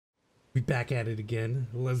We back at it again.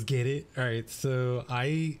 Let's get it. All right, so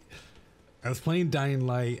I was playing Dying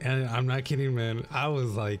Light, and I'm not kidding, man. I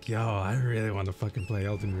was like, yo, I really want to fucking play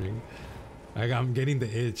Elden Ring. Like, I'm getting the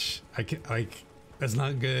itch. I can like, that's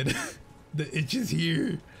not good. The itch is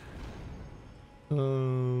here. Oh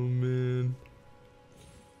man.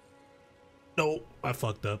 Nope, I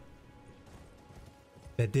fucked up.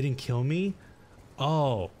 That didn't kill me.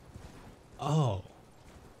 Oh, oh.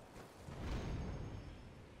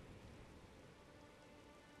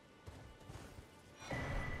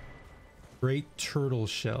 Great turtle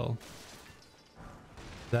shell.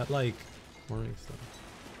 That like warning stuff.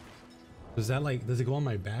 Does that like, does it go on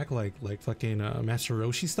my back like fucking Master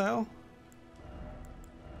Roshi style?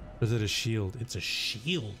 Or is it a shield? It's a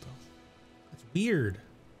shield. That's weird.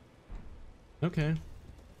 Okay.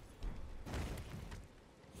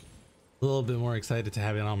 A little bit more excited to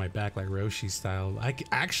have it on my back like Roshi style. I could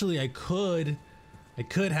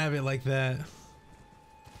have it like that.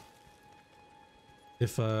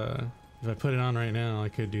 If I put it on right now, I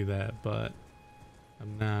could do that, but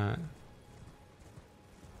I'm not.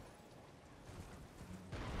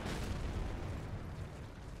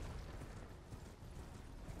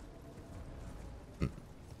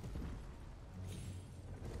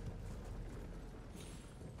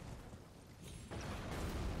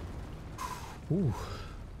 Ooh.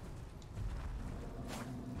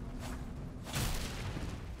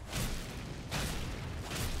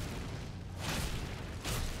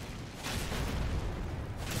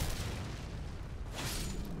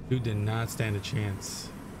 Dude did not stand a chance.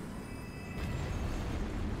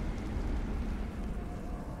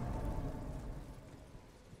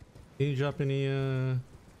 Can you drop any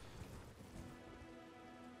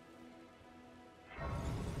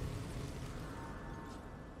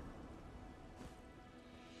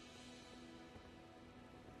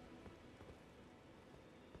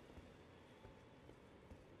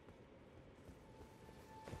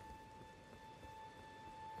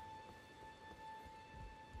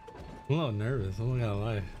I'm a little nervous, I'm not gonna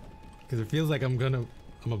lie. Because it feels like I'm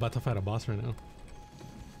about to fight a boss right now.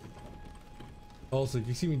 Also, if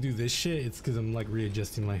you see me do this shit, it's because I'm like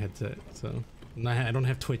readjusting my headset. So I don't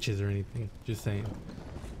have twitches or anything. Just saying.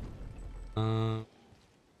 I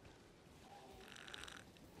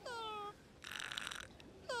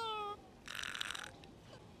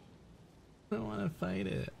don't want to fight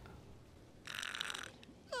it.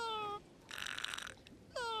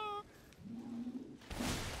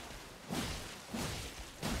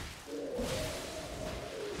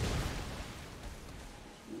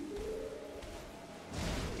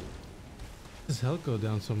 Does health go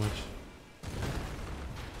down so much?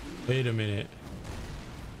 Wait a minute.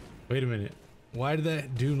 Wait a minute. Why did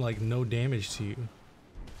that do like no damage to you?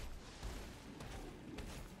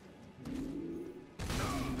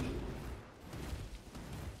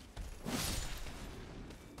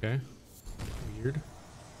 Okay. Weird.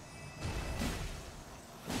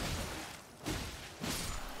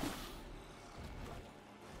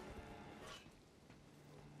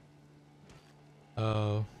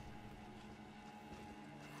 Oh.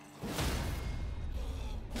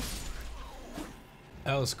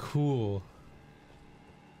 That was cool.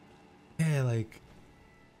 Yeah, like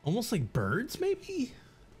almost like birds maybe?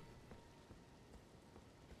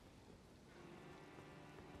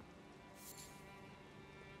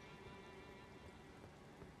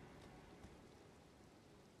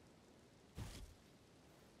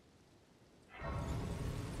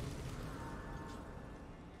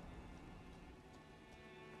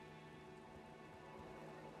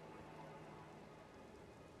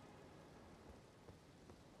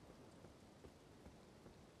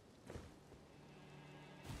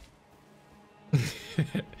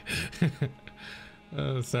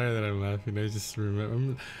 Oh, sorry that I'm laughing. I just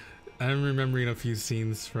remember I'm remembering a few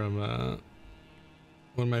scenes from one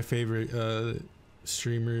of my favorite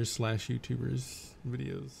streamers slash YouTubers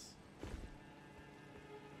videos.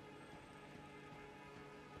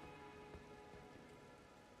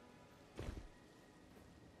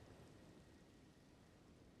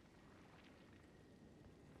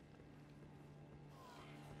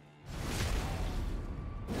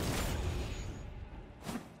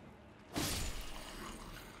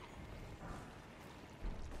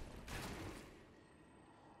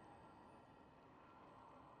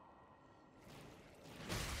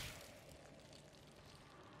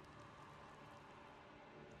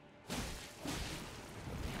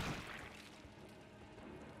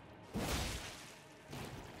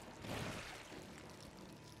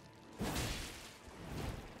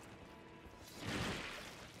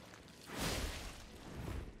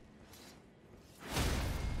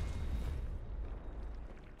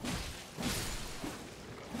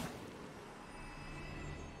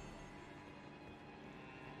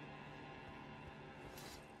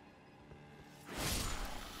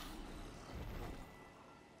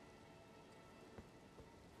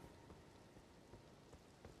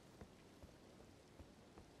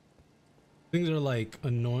 Things are like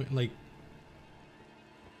annoying, like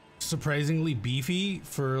surprisingly beefy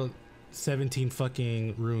for 17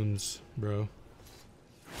 fucking runes, bro.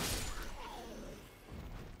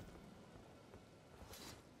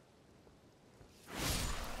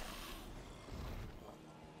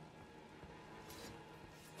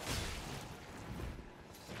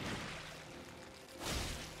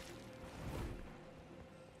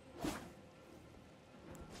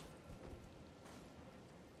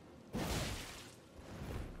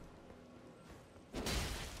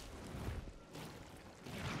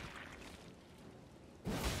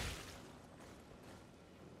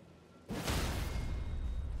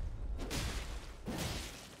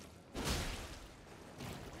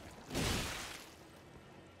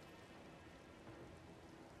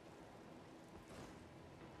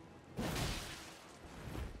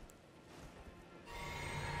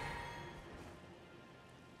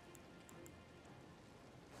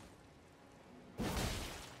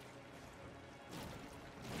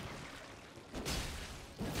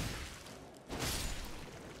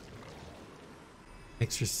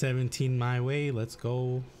 Extra 17 my way. Let's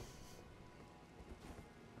go.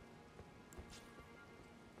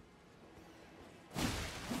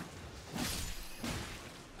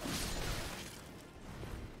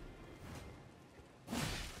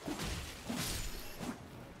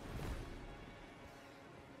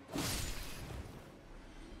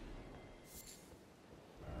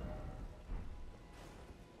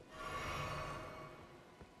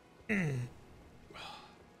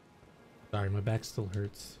 Sorry, my back still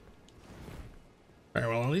hurts. All right,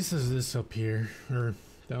 well, at least there's this up here, or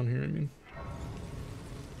down here, I mean.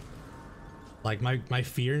 Like, my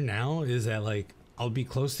fear now is that, like, I'll be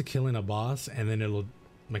close to killing a boss, and then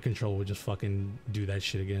my control will just fucking do that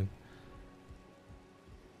shit again.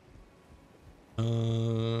 I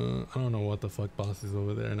don't know what the fuck boss is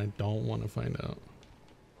over there, and I don't want to find out.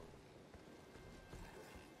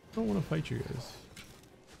 I don't want to fight you guys.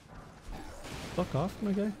 Fuck off,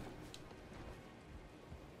 my guy.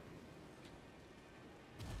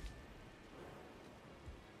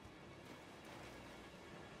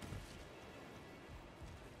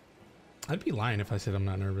 I'd be lying if I said I'm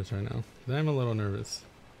not nervous right now. I'm a little nervous.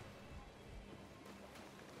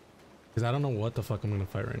 Because I don't know what the fuck I'm going to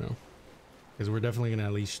fight right now. Because we're definitely going to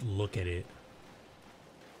at least look at it.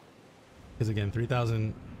 Because again,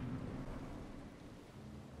 3,000...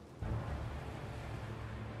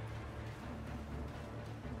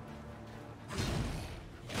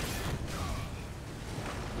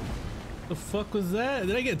 The fuck was that?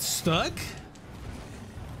 Did I get stuck?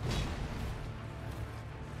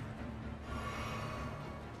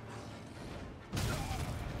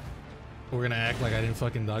 We're gonna act like I didn't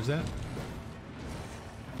fucking dodge that.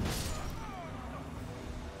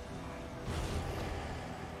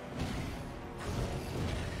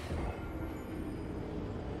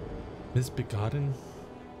 Misbegotten?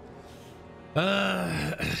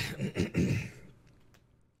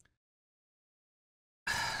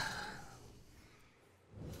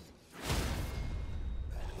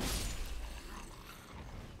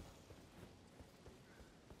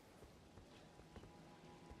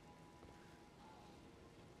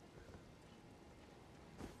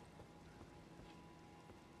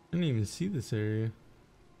 I didn't even see this area.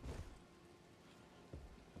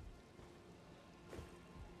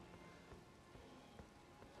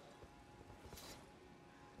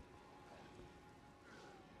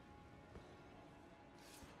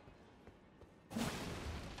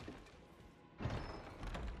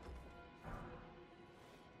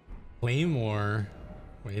 Claymore.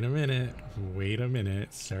 Wait a minute. Wait a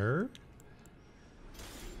minute, sir.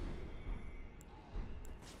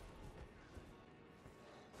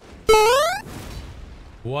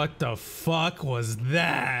 What the fuck was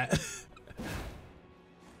that?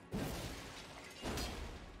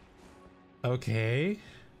 Okay.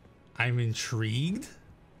 I'm intrigued.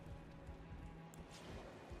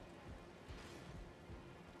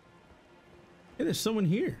 Hey, there's someone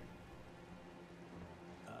here.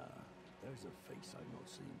 There's a face I've not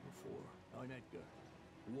seen before. I'm Edgar,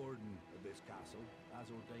 warden of this castle, as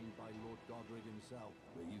ordained by Lord Godric himself.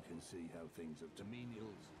 But you can see how things have to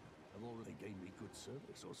menials. Have already gave me good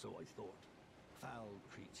service, or so I thought. Foul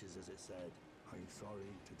creatures, as it said. I'm sorry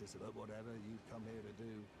to disappoint whatever you've come here to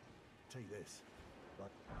do. Take this. But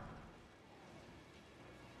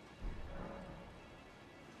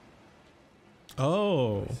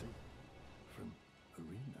Oh. from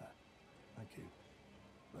Arena. Thank you.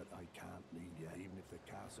 But I can't leave you, even if the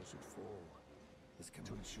castle should fall. This can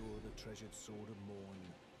to ensure the treasured sword of Morn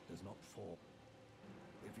does not fall.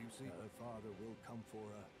 If you see her father will come for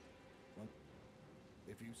her.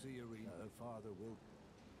 If you see Irina, her father will.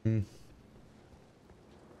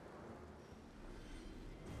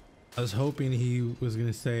 I was hoping he was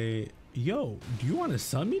gonna say, yo, do you want to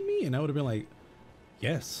summon me? And I would have been like,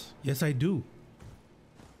 yes, I do.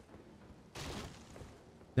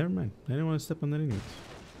 Never mind. I didn't want to step on that anyways.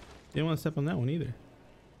 Didn't want to step on that one either.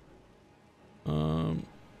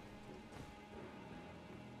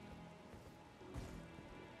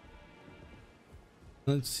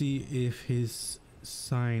 Let's see if his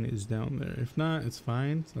sign is down there. If not, it's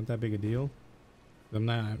fine. It's not that big a deal. I'm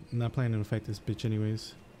not planning to fight this bitch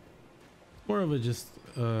anyways. More of a just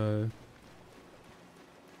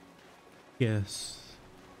yes.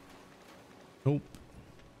 Nope.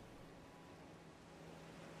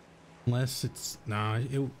 Unless it's nah.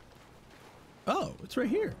 Oh, it's right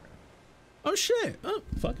here. Oh shit. Oh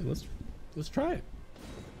fuck it. Let's try it.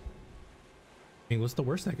 I mean, what's the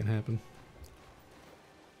worst that can happen?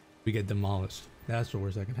 We get demolished. That's the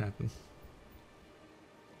worst that can happen.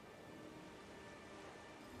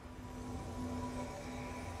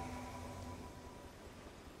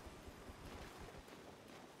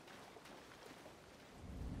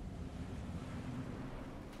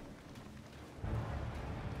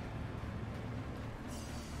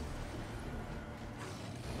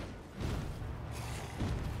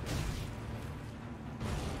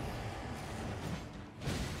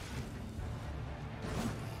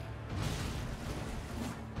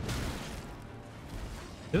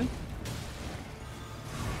 Really?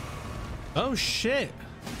 Oh shit.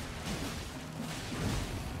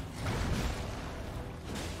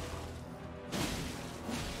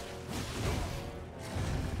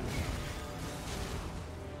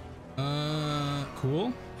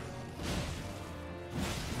 Cool.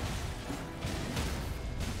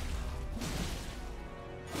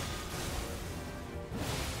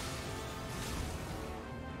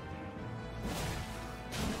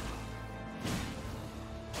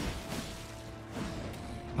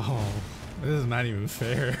 Oh, this is not even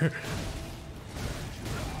fair.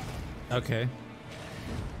 Okay.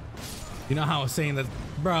 You know how I was saying that,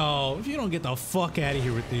 bro, if you don't get the fuck out of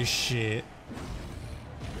here with this shit.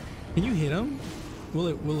 Can you hit him? Will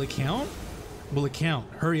it count? Will it count?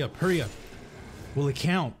 Hurry up, hurry up. Will it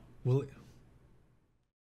count? Will it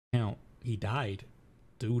count? He died.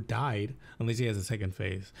 Dude died. Unless he has a second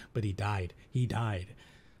phase. But he died. He died.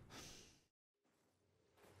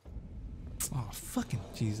 Oh, fucking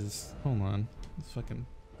Jesus. Hold on. It's fucking...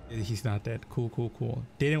 He's not dead. Cool, cool, cool.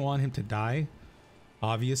 Didn't want him to die,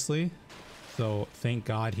 obviously. So, thank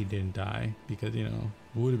God he didn't die. Because, you know,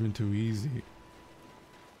 it would have been too easy.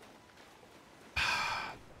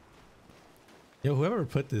 Yo, whoever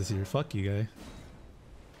put this here, fuck you,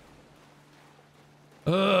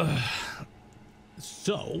 guy.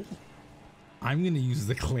 So, I'm gonna use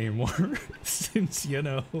the Claymore. Since, you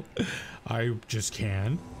know, I just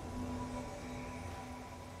can.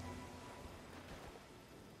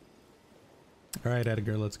 All right,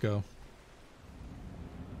 Edgar, let's go.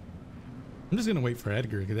 I'm just gonna wait for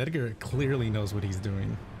Edgar, because Edgar clearly knows what he's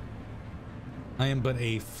doing. I am but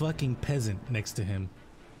a fucking peasant next to him.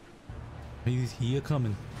 He a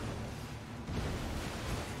coming.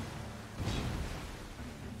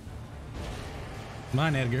 Come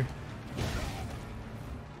on, Edgar.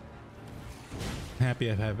 I'm happy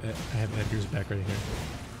I have Edgar's back right here.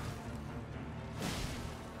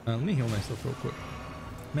 Let me heal myself real quick.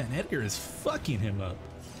 Man, Edgar is fucking him up.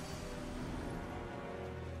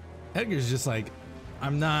 Edgar's just like,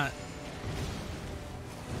 I'm not...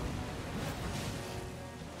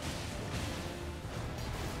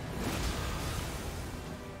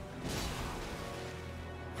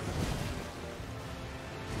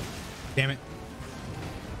 Damn it.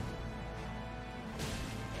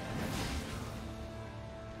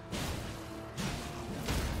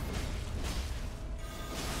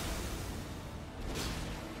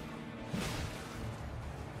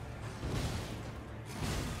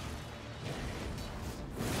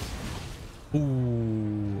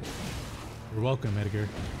 Ooh. You're welcome, Edgar.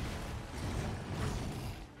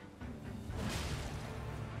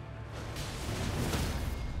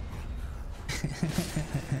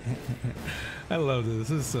 I love this.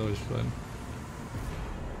 This is so much fun.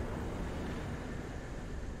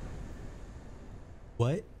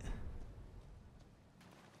 What?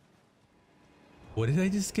 What did I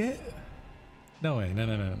just get? No way. No.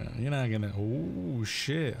 You're not gonna. Oh,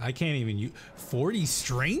 shit. I can't even use 40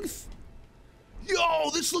 strength? Yo,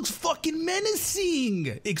 this looks fucking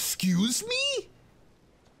menacing. Excuse me?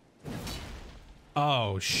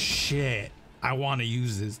 Oh, shit. I want to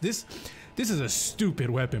use this. This is a stupid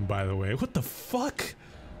weapon, by the way. What the fuck?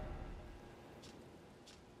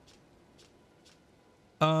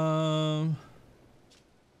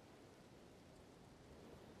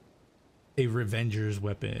 A Revenger's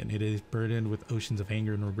weapon. It is burdened with oceans of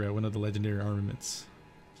anger and regret. One of the legendary armaments.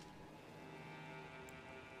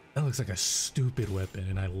 That looks like a stupid weapon,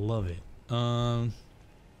 and I love it. I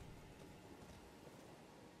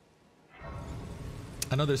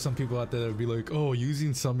know there's some people out there that would be like, "Oh,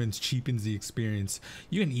 using summons cheapens the experience."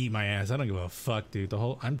 You can eat my ass. I don't give a fuck, dude.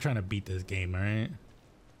 I'm trying to beat this game, all right?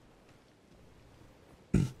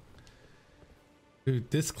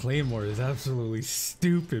 Dude, this claymore is absolutely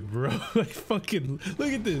stupid, bro. Like, fucking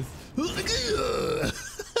look at this.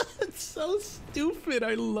 It's so stupid.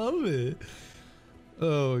 I love it.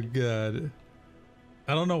 Oh god.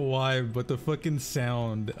 I don't know why, but the fucking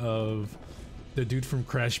sound of the dude from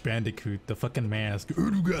Crash Bandicoot, the fucking mask,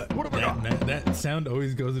 that sound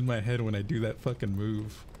always goes in my head when I do that fucking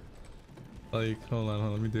move. Like, hold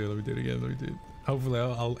on, let me do it again, let me do it. Hopefully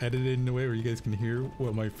I'll edit it in a way where you guys can hear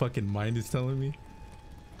what my fucking mind is telling me.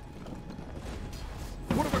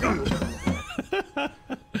 What have I got?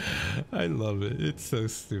 I love it. It's so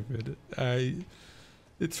stupid. I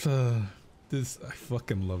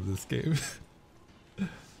fucking love this game.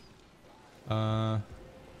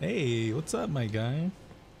 Hey, what's up, my guy?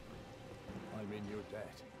 I'm in your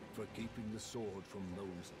debt for keeping the sword from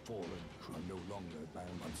those fallen. I'm no longer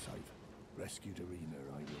bound. Once I've rescued Arena,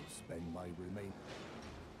 I will spend my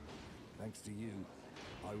thanks to you,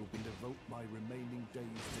 I will devote my remaining days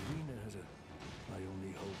to Arena as I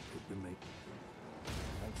only hope it remains.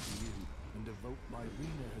 Thanks to you, and devote my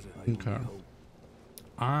Arena as I only hope.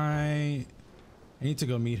 I need to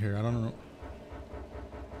go meet her. I don't know.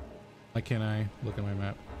 Why can't I look at my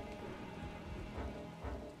map?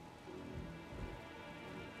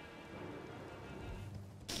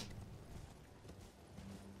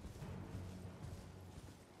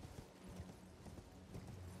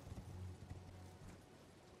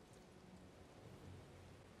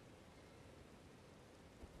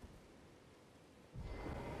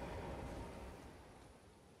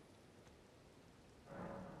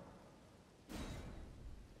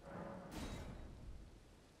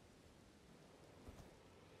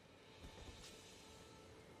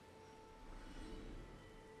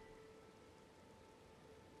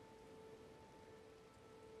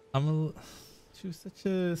 She was such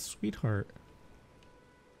a sweetheart.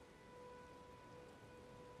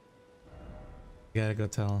 I gotta go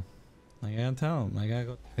tell him. I gotta tell him. I gotta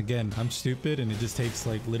go. Again, I'm stupid, and it just takes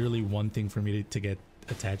like literally one thing for me to get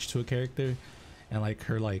attached to a character, and like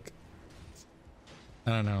her, like, I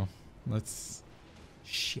don't know. Let's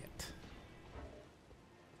shit.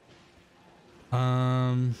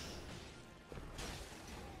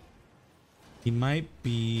 He might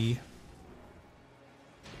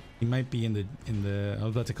be in the I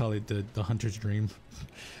was about to call it the hunter's dream.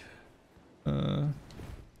 Oh,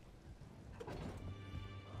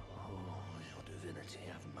 your divinity,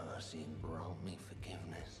 have mercy and grant me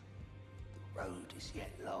forgiveness. The road is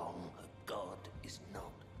yet long, a god is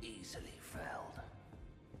not easily felled.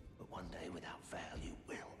 But one day, without fail, you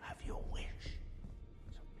will have your wish.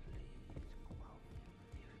 So please, grant me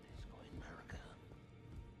forgiveness, Coin America.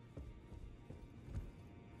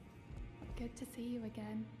 Good to see you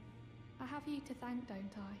again. I have you to thank,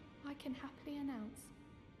 don't I? I can happily announce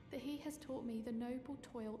that he has taught me the noble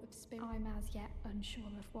toil of spirit. I'm as yet unsure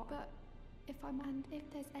of what, but if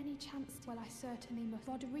there's any chance, well, I certainly must.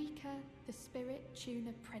 Roderica, the Spirit Tune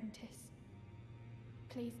Apprentice.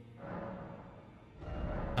 Please.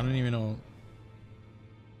 I don't even know.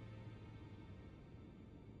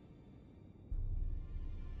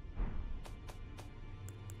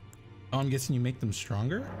 Oh, I'm guessing you make them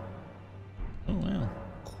stronger? Oh, wow.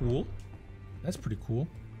 Cool. That's pretty cool.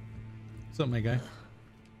 What's up, my guy?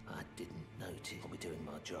 I didn't notice. I'll be doing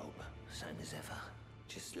my job, same as ever.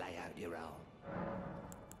 Just lay out your own.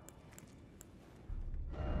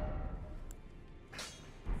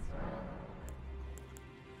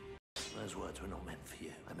 Those words were not meant for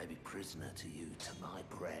you. I may be prisoner to you, to my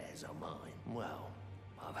prayers are mine. Well,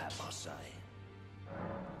 I've had my say.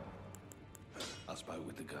 I spoke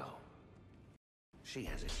with the girl. She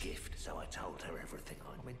has a gift, so I told her everything.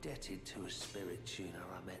 I'm indebted to a spirit tuner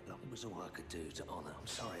I met. It was all I could do to honor. I'm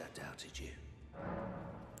sorry I doubted you.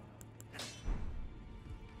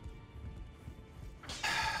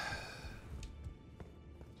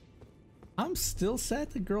 I'm still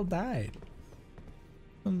sad the girl died.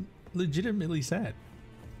 I'm legitimately sad.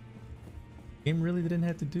 Game really didn't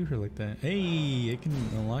have to do her like that. Hey, I can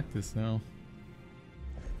unlock this now.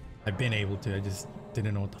 I've been able to, I just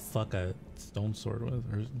didn't know what the fuck a stone sword was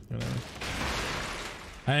or whatever.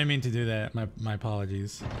 I didn't mean to do that. My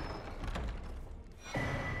apologies.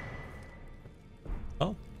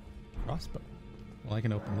 Oh, crossbow. Well, I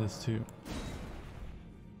can open this too.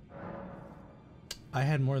 I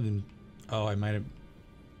had more than. Oh, I might have.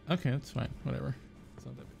 Okay, that's fine. Whatever. It's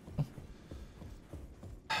not that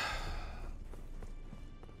big.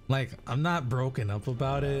 Like, I'm not broken up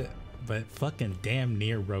about it, but fucking damn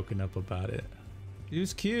near broken up about it. She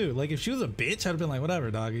was cute. Like, if she was a bitch, I'd have been like,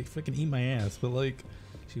 whatever, dog. You fucking eat my ass. But like,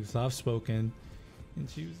 she was soft spoken, and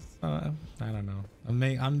she was. I don't know.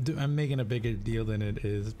 I'm making a bigger deal than it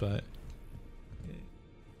is, but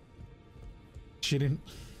she didn't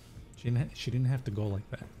have to go like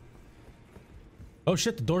that. Oh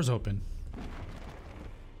shit! The door's open.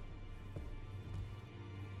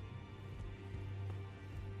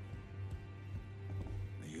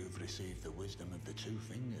 You've received the wisdom of the two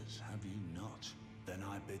fingers, have you not? Then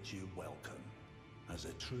I bid you welcome. As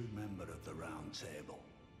a true member of the Round Table,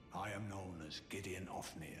 I am known as Gideon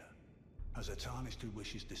Ofnir. As a Tarnished who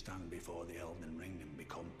wishes to stand before the Elden Ring and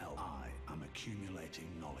become I am accumulating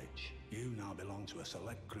knowledge. You now belong to a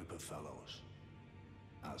select group of fellows.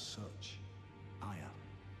 As such, I am.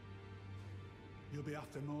 You'll be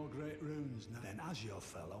after more great runes now. Then as your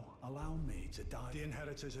fellow, allow me to dive. The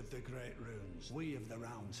inheritors of the great runes. We of the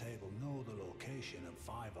Round Table know the location of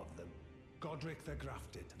 5 of them. Godric the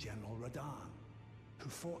Grafted, General Radahn, who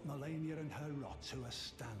fought Melania and her rot to a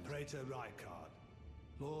stand. Praetor Rykard,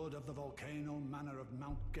 Lord of the Volcano Manor of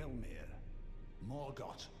Mount Gelmir.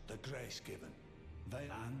 Morgoth, the Grace-Given.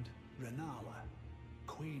 And Renala,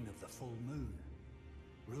 Queen of the Full Moon.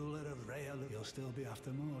 Ruler of Rael. You'll still be after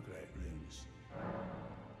more great runes.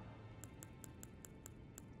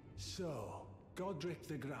 So, Godric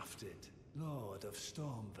the Grafted, Lord of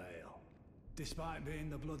Stormvale. Despite being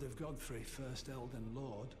the blood of Godfrey, first Elden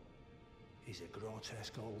Lord, he's a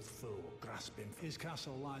grotesque old fool, grasping. His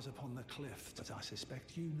castle lies upon the cliff, but I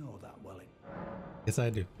suspect you know that well. Yes, I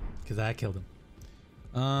do, because I killed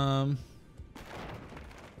him.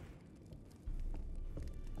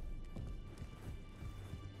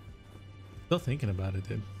 Still thinking about it,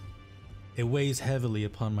 dude. It weighs heavily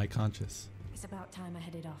upon my conscience. It's about time I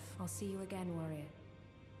headed off. I'll see you again, warrior.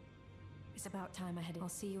 It's about time I headed. I'll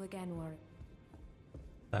see you again, warrior.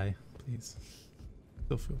 Die, please.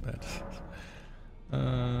 Still feel bad.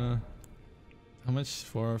 How much?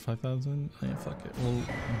 4,000 or 5,000? Yeah, fuck it. We'll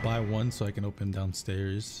buy one so I can open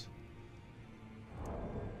downstairs.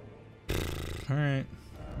 All right,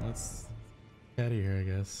 let's get out of here, I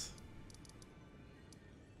guess.